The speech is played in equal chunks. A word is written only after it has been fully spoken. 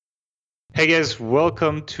Hey guys,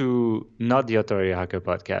 welcome to not the Authority Hacker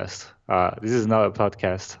podcast. This is not a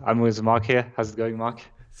podcast. I'm with Mark here. How's it going, Mark?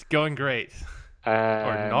 It's going great. Or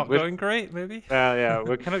And not we're going great, maybe? yeah,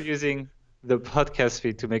 we're kind of using the podcast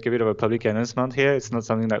feed to make a bit of a public announcement here. It's not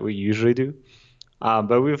something that we usually do,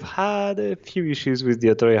 but we've had a few issues with the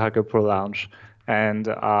Authority Hacker Pro launch, and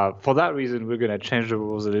for that reason, we're gonna change the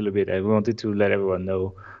rules a little bit, and we wanted to let everyone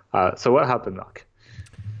know. So what happened, Mark?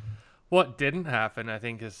 What didn't happen, I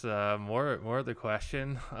think, is more the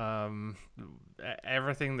question.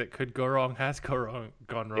 Everything that could go wrong has gone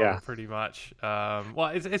wrong, Yeah. pretty much.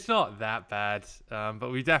 Well, it's not that bad,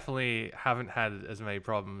 but we definitely haven't had as many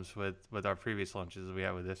problems with our previous launches as we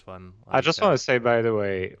had with this one, like I you just said. want to say, by the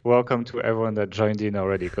way, welcome to everyone that joined in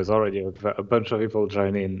already, because already a bunch of people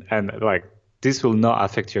joined in, and like this will not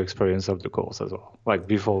affect your experience of the course as well. Like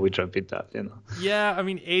before we jump in that. Yeah, I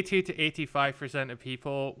mean, 80 to 85% of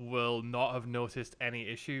people will not have noticed any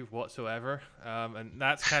issue whatsoever. And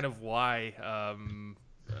that's kind of why,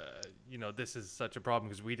 this is such a problem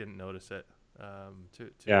because we didn't notice it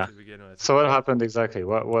Yeah. to begin with. So what happened exactly?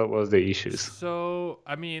 What was the issues? So,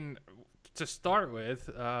 I mean, to start with,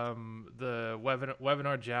 the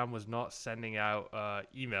webinar Jam was not sending out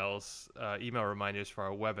email reminders for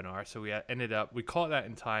our webinar. So we caught that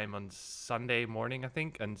in time on Sunday morning, I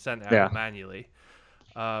think, and sent it out Yeah. manually.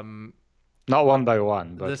 Um, Not one by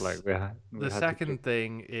one, but this like we the had to click. second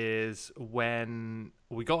thing is when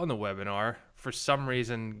we got on the webinar, for some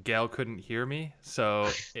reason Gail couldn't hear me, so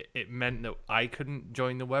it meant that I couldn't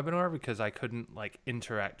join the webinar because I couldn't like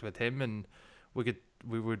interact with him, and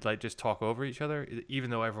we would like just talk over each other even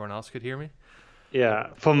though everyone else could hear me. Yeah.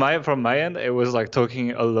 From my end, it was like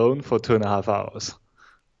talking alone for 2.5 hours.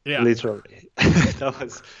 Yeah. Literally. That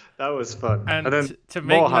was that was fun. And And then to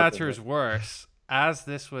make more happened. matters worse, as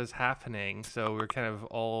this was happening, so we are kind of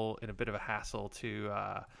all in a bit of a hassle to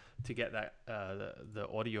get that the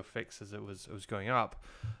audio fix as it was going up.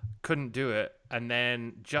 Couldn't do it, and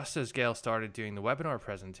then just as Gail started doing the webinar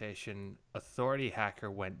presentation, Authority Hacker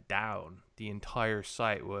went down. The entire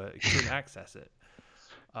site couldn't access it.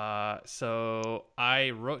 So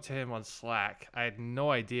I wrote to him on Slack. I had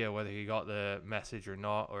no idea whether he got the message or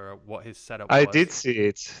not, or what his setup I was. did see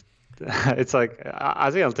it. It's like I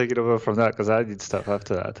think I'll take it over from that because I did stuff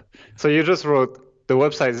after that. So you just wrote the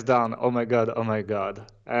website's down. Oh my God, oh my God.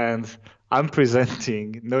 And I'm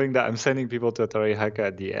presenting, knowing that I'm sending people to Atari Hacker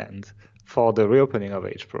at the end for the reopening of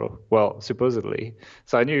H Pro. Well, supposedly.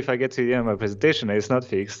 So I knew if I get to the end of my presentation and it's not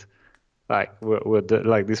fixed, like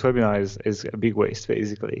like this webinar is a big waste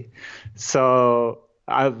basically. So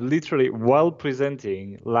I've literally while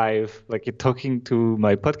presenting live, like talking to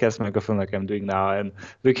my podcast microphone like I'm doing now and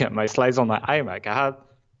looking at my slides on my iMac, I have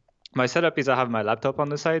my setup is I have my laptop on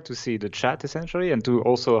the side to see the chat essentially and to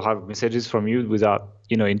also have messages from you without,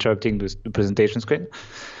 interrupting the presentation screen.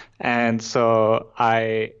 And so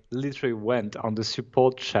I literally went on the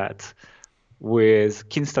support chat with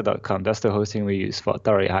Kinsta.com. That's the hosting we use for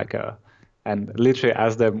Atari Hacker. And literally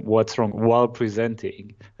ask them what's wrong while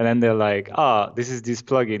presenting. And then they're like, this is this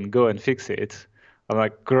plugin, go and fix it. I'm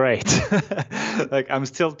like, great. Like, I'm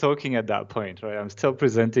still talking at that point, right? I'm still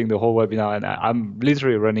presenting the whole webinar and I'm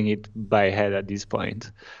literally running it by head at this point.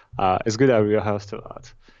 It's good I rehearsed a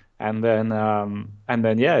lot. And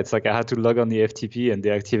then, yeah, it's like I had to log on the FTP and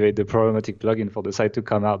deactivate the problematic plugin for the site to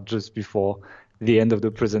come out just before the end of the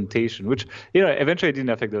presentation, which eventually didn't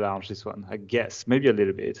affect the launch. This one, I guess, maybe a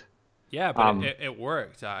little bit. Yeah, but Um, it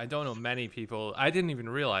worked. I don't know many people. I didn't even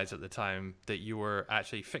realize at the time that you were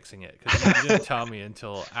actually fixing it because you didn't tell me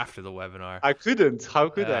until after the webinar. I couldn't. How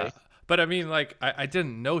could Uh, I? but I mean, like, I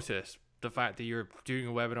didn't notice the fact that you're doing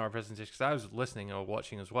a webinar presentation because I was listening or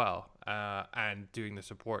watching as well, and doing the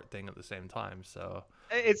support thing at the same time. So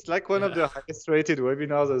It's like one of yeah, the highest rated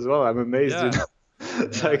webinars as well. I'm amazed, yeah, yeah.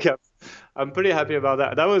 Like I'm pretty happy about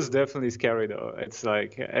that. That was definitely scary though. It's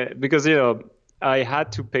like because I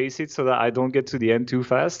had to pace it so that I don't get to the end too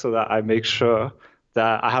fast, so that I make sure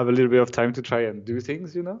that I have a little bit of time to try and do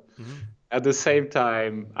things. Hmm. At the same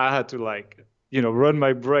time, I had to like, run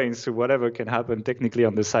my brains through whatever can happen technically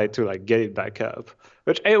on the side to like get it back up.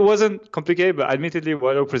 Which it wasn't complicated, but admittedly,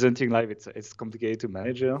 while presenting live, it's complicated to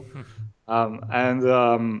manage. Yeah,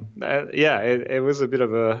 it was a bit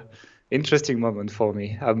of a interesting moment for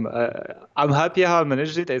me. I'm happy how I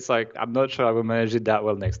managed it. It's like I'm not sure I will manage it that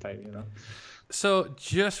well next time. So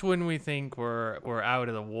just when we think we're out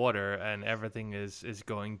of the water and everything is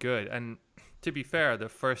going good, and to be fair, the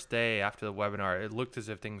first day after the webinar, it looked as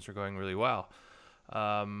if things were going really well.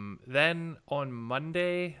 Then on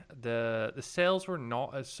Monday, the sales were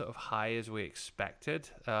not as sort of high as we expected.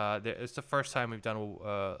 It's the first time we've done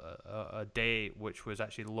a day which was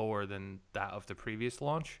actually lower than that of the previous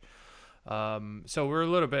launch. So we're a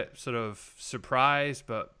little bit sort of surprised,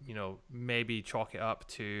 but maybe chalk it up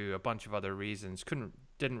to a bunch of other reasons.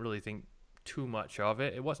 Didn't really think too much of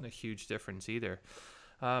it. It wasn't a huge difference either.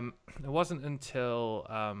 It wasn't until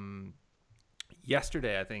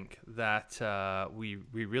yesterday, I think, that we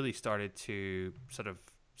really started to sort of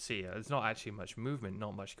see there's not actually much movement,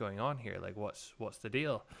 not much going on here. Like, what's the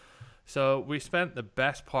deal? So we spent the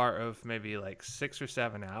best part of maybe like 6 or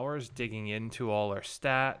 7 hours digging into all our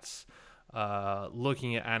stats,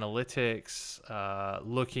 looking at analytics,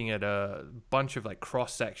 looking at a bunch of like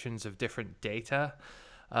cross sections of different data.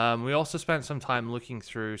 We also spent some time looking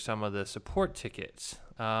through some of the support tickets.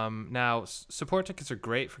 Now, support tickets are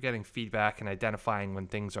great for getting feedback and identifying when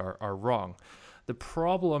things are wrong. The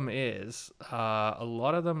problem is a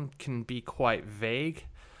lot of them can be quite vague.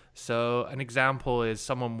 So an example is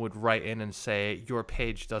someone would write in and say, your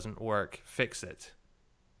page doesn't work, fix it,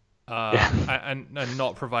 Yeah. and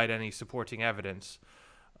not provide any supporting evidence.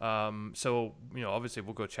 So obviously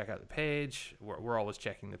we'll go check out the page. We're always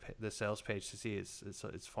checking the sales page to see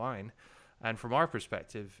it's fine. And from our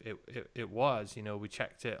perspective, it was. We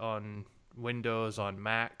checked it on Windows, on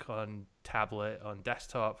Mac, on tablet, on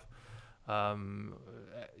desktop,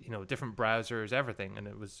 different browsers, everything, and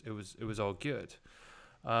it was all good.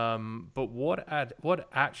 But what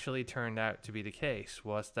actually turned out to be the case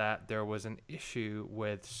was that there was an issue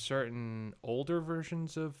with certain older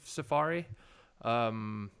versions of Safari.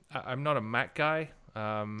 I'm not a Mac guy.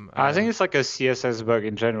 I think And it's like a CSS bug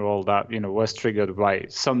in general that was triggered by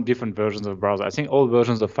some different versions of browser. I think old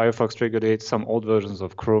versions of Firefox triggered it, some old versions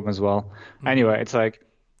of Chrome as well. mhm. Anyway, it's like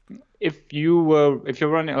if you're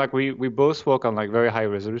running like we both work on like very high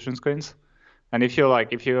resolution screens, and if you're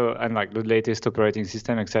on like the latest operating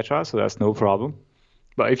system, etc., so that's no problem.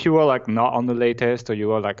 But if you were like not on the latest, or you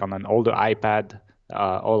were like on an older iPad,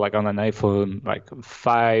 or like on an iPhone like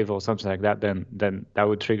 5 or something like that, then that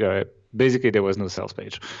would trigger it. Basically, there was no sales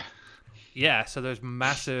page. Yeah, so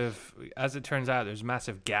as it turns out, there's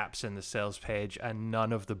massive gaps in the sales page, and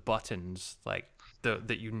none of the buttons like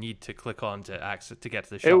that you need to click on to get to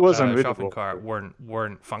the It was shopping unreadable. cart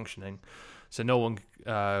weren't functioning. So no one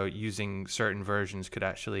using certain versions could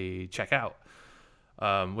actually check out,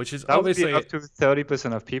 which is That would be obviously. up to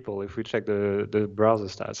 30% of people if we check the browser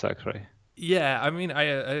stats, actually. Yeah, I mean, I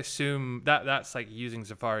assume that's like using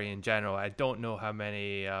Safari in general. I don't know how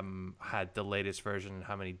many had the latest version and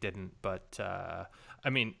how many didn't, but I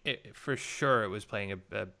mean, for sure it was playing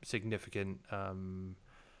a significant.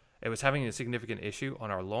 It was having a significant issue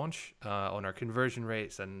on our launch, on our conversion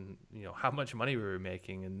rates, and how much money we were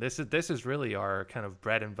making. And this is really our kind of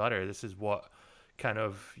bread and butter. This is what kind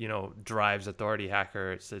of drives Authority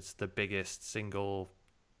Hacker. It's the biggest single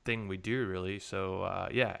thing we do really. So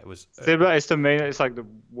yeah, it was. It's the main. It's like the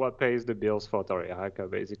what pays the bills for Authority Hacker,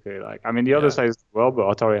 basically. Like, I mean, the other Yeah. side is well, but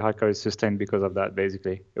Authority Hacker is sustained because of that.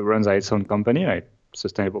 Basically, it runs its own company, right?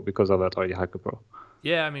 Sustainable because of Authority Hacker Pro.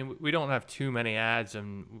 Yeah, I mean, we don't have too many ads,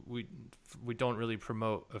 and we don't really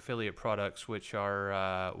promote affiliate products which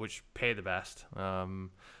pay the best.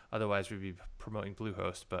 Otherwise, we'd be promoting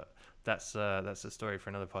Bluehost, but that's a story for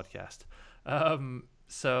another podcast. But well,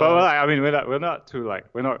 So I mean, we're not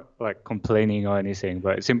like complaining or anything,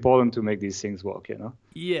 but it's important to make these things work.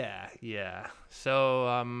 yeah, yeah.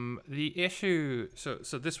 So the issue, so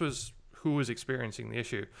this was who was experiencing the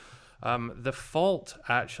issue. The fault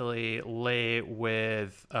actually lay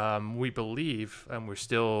with, we believe, and we're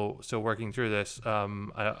still working through this,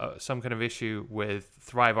 some kind of issue with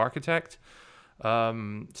Thrive Architect.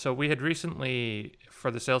 So we had recently, for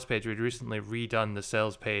the sales page, we'd recently redone the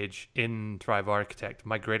sales page in Thrive Architect,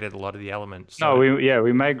 migrated a lot of the elements. No, So it,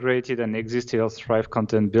 we migrated an existing Thrive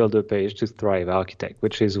content builder page to Thrive Architect,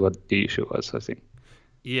 which is what the issue was, I think.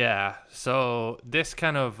 yeah, so this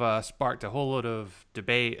kind of sparked a whole lot of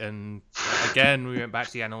debate, and again, we went back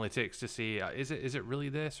to the analytics to see is it really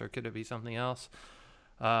this, or could it be something else?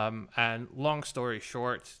 And long story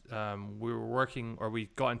short, we were working, or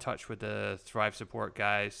we got in touch with the Thrive support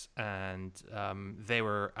guys, and they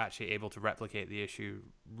were actually able to replicate the issue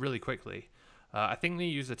really quickly. I think they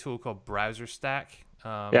used a tool called Browser Stack,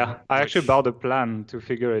 Yeah, I actually which bought a plan to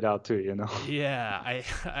figure it out too. yeah,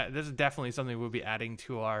 this is definitely something we'll be adding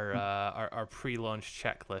to our pre-launch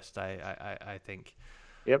checklist. I think.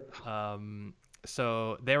 Yep.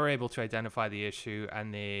 So they were able to identify the issue,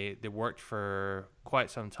 and they worked for quite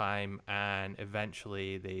some time, and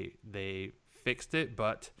eventually they fixed it.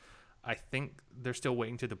 But I think they're still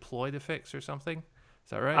waiting to deploy the fix or something. Is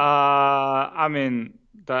that right? I mean,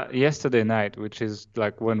 that yesterday night, which is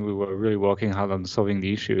like when we were really working hard on solving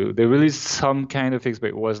the issue, they released some kind of fix, but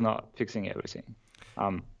it was not fixing everything.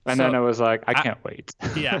 And then So, I was like, I a can't wait.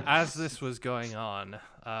 yeah, as this was going on,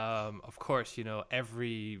 of course,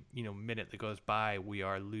 every minute that goes by, we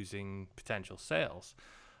are losing potential sales,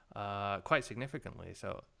 quite significantly.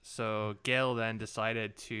 So Gail then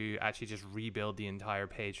decided to actually just rebuild the entire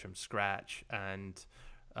page from scratch and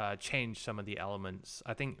change some of the elements.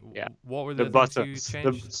 I think Yeah, what were the the things you buttons.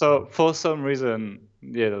 changed? So for some reason,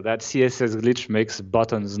 that CSS glitch makes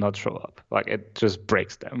buttons not show up. Like it just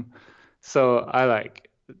breaks them. So I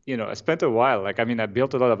spent a while. Like, I mean, I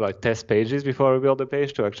built a lot of like test pages before I built the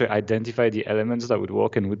page to actually identify the elements that would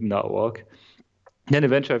work and would not work. Then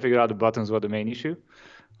eventually I figured out the buttons were the main issue.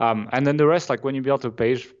 And then the rest, like when you built a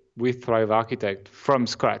page with Thrive Architect from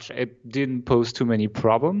scratch, it didn't pose too many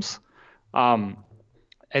problems. Um,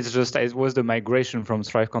 it was the migration from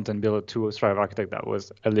Thrive Content Builder to Thrive Architect that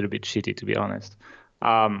was a little bit shitty, to be honest.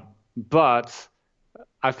 But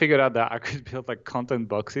I figured out that I could build like content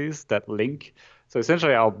boxes that link. So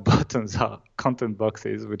essentially, our buttons are content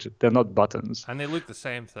boxes, which they're not buttons. And they look the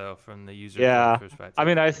same though from the user Yeah. I perspective.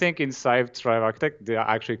 mean, I think inside Thrive Architect, they are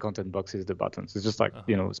actually content boxes, the buttons. It's just like, Uh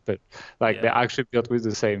huh. like they're Yeah. actually built with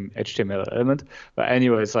the same HTML element. But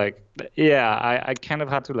anyway, it's like, yeah, I kind of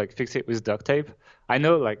had to like fix it with duct tape. I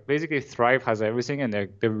know like basically Thrive has everything and they're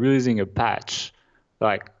releasing a patch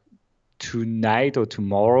like tonight or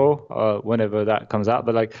tomorrow, whenever that comes out.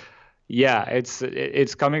 But like, yeah,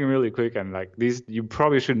 it's coming really quick, and like these, you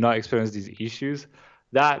probably should not experience these issues.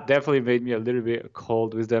 That definitely made me a little bit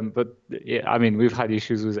cold with them. But yeah, I mean, we've had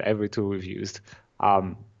issues with every tool we've used.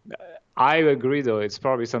 Um, I agree, though, it's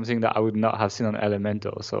probably something that I would not have seen on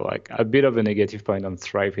Elementor. So like a bit of a negative point on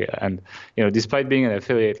Thrive here. And despite being an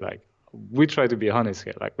affiliate, like we try to be honest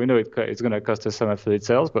here. Like we know it's going to cost us some affiliate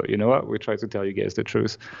sales, but you know what? We try to tell you guys the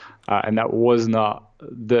truth. And that was not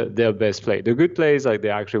their best play. The good play is like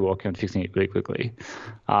they're actually working on fixing it really quickly.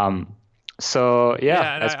 So yeah,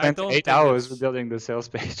 Yeah, and I I spent don't eight think hours it's rebuilding the sales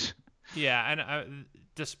page. yeah, and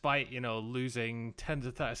despite losing tens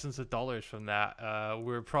of thousands of dollars from that,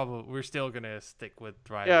 we're still gonna stick with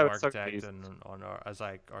Thrive Yeah, it's okay. Architect and on our as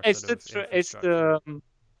like our It's sort the of tr- infrastructure.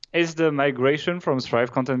 it's the migration from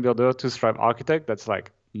Thrive Content Builder to Thrive Architect that's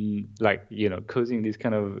like causing these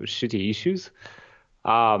kind of shitty issues.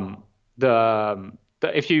 Um,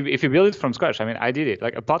 if you build it from scratch, I mean, I did it.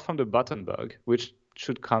 Like apart from the button bug, which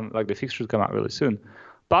should come, like the fix should come out really soon.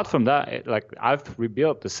 Apart from that, like I've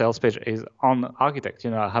rebuilt the sales page is on Architect.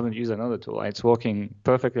 I haven't used another tool. It's working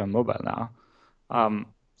perfectly on mobile now. Hmm.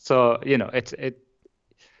 So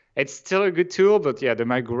it's still a good tool, but yeah, the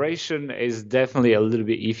migration is definitely a little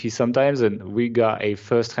bit iffy sometimes, and we got a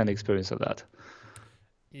first-hand experience of that.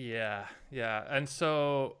 Yeah, yeah, and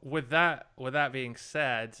so with that being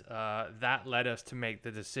said, that led us to make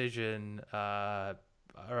the decision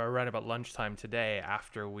around about lunchtime today,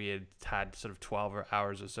 after we had sort of 12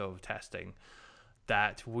 hours or so of testing,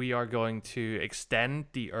 that we are going to extend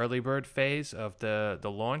the early bird phase of the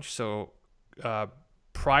launch. So uh,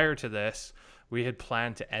 prior to this, we had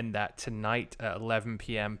planned to end that tonight at 11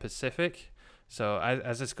 p.m. Pacific. So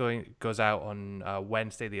as this goes out on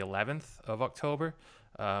Wednesday, the 11th of October,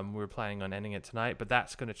 we were planning on ending it tonight, but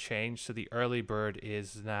that's going to change. So the early bird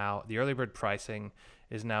pricing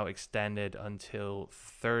is now extended until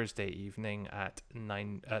Thursday evening at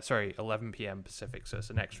 11 p.m. Pacific. So it's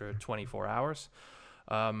an extra 24 hours.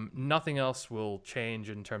 Nothing else will change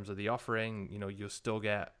in terms of the offering. You'll still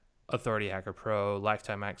get Authority Hacker Pro,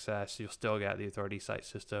 lifetime access. You'll still get the Authority Site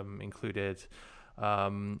System included.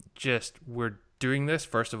 Just we're doing this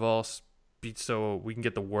first of all so we can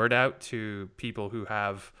get the word out to people who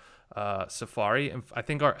have Safari. And I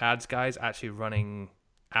think our ads guy is actually running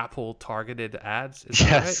Apple targeted ads. Is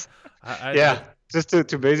that right? Yes. I Yeah. Just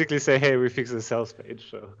to basically say, hey, we fixed the sales page,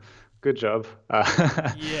 so good job.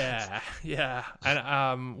 Yeah, yeah,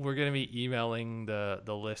 and we're gonna be emailing the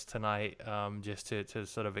list tonight, just to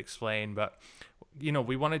sort of explain. But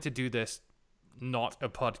we wanted to do this not a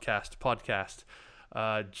podcast,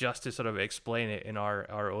 just to sort of explain it in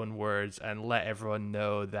our own words and let everyone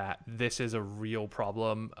know that this is a real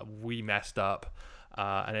problem. We messed up,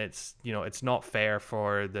 and it's not fair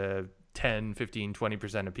for the 10, 15,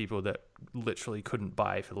 20% of people that literally couldn't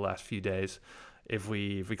buy for the last few days. If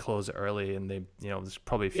we close it early, and there's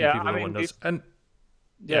probably a few Yeah, people I that want mean, those. And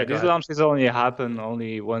yeah, yeah, go these ahead. launches only happen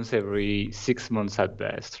only once every 6 months at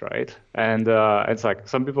best, right? And it's like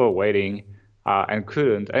some people are waiting. and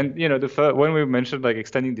couldn't. And when we mentioned like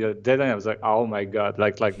extending the deadline, I was like, oh my God,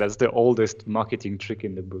 like that's the oldest marketing trick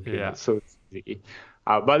in the book. Yeah. It's so easy.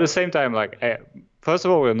 But at the same time, like first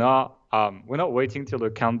of all, we're not waiting till the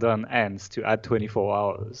countdown ends to add 24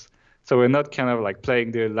 hours. So we're not kind of like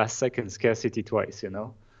playing the last second scarcity twice, you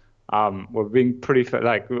know. We're being pretty fair.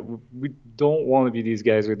 Like we don't want to be these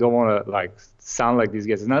guys. We don't want to like sound like these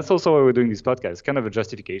guys. And that's also why we're doing this podcast. It's kind of a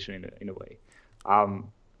justification in a way.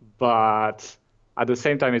 Um, but at the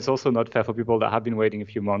same time, it's also not fair for people that have been waiting a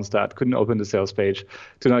few months that couldn't open the sales page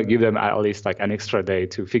to not give them at least like an extra day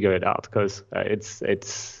to figure it out because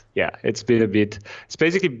it's been a bit. It's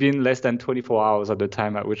basically been less than 24 hours at the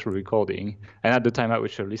time at which we're recording, and at the time at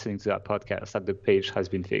which you're listening to that podcast, that the page has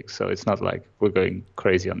been fixed. So it's not like we're going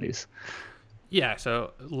crazy on this. Yeah,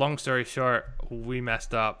 so long story short, we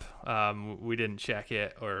messed up. We didn't check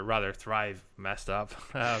it, or rather, Thrive messed up.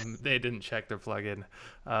 They didn't check their plugin,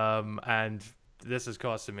 and this has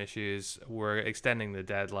caused some issues. We're extending the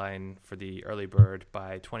deadline for the early bird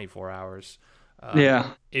by 24 hours.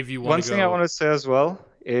 Yeah. If you One want to thing I go, want to say as well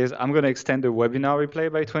is I'm going to extend the webinar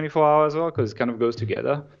replay by 24 hours as well because it kind of goes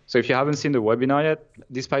together. So if you haven't seen the webinar yet,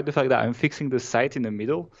 despite the fact that I'm fixing the site in the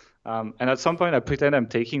middle, and at some point I pretend I'm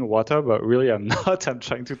taking water, but really I'm not. I'm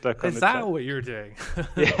trying to talk on is the that chat. what you're doing?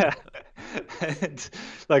 Yeah. And,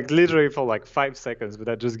 like literally for like 5 seconds, but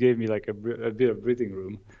that just gave me like a bit of breathing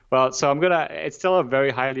room. Well, so it's still a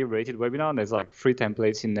very highly rated webinar, and there's like free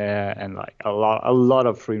templates in there and like a lot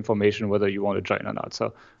of free information whether you want to join or not.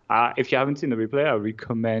 So if you haven't seen the replay, I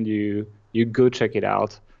recommend you go check it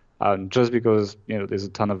out. Just because there's a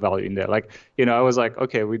ton of value in there. Like I was like,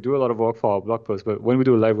 okay, we do a lot of work for our blog post, but when we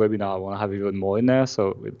do a live webinar, I want to have even more in there.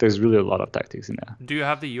 So there's really a lot of tactics in there. Do you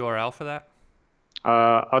have the URL for that?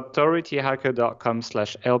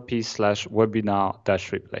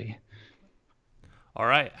 Authorityhacker.com/lp/webinar-replay. All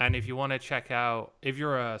right. And if you want to check out, if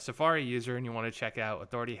you're a Safari user and you want to check out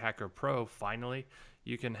Authority Hacker Pro, finally,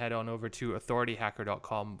 you can head on over to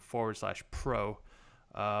authorityhacker.com/pro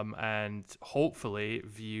and hopefully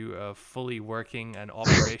view a fully working and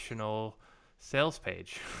operational sales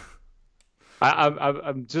page.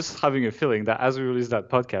 I'm just having a feeling that as we release that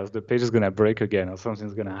podcast, the page is going to break again or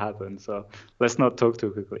something's going to happen. So let's not talk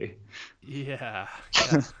too quickly. Yeah.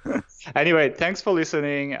 Anyway, thanks for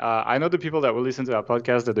listening. I know the people that will listen to our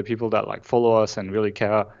podcast are the people that like follow us and really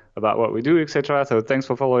care about what we do, etc. So thanks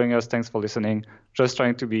for following us. Thanks for listening. Just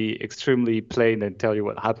trying to be extremely plain and tell you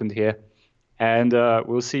what happened here. And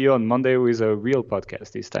we'll see you on Monday with a real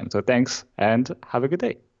podcast this time. So thanks and have a good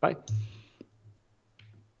day. Bye.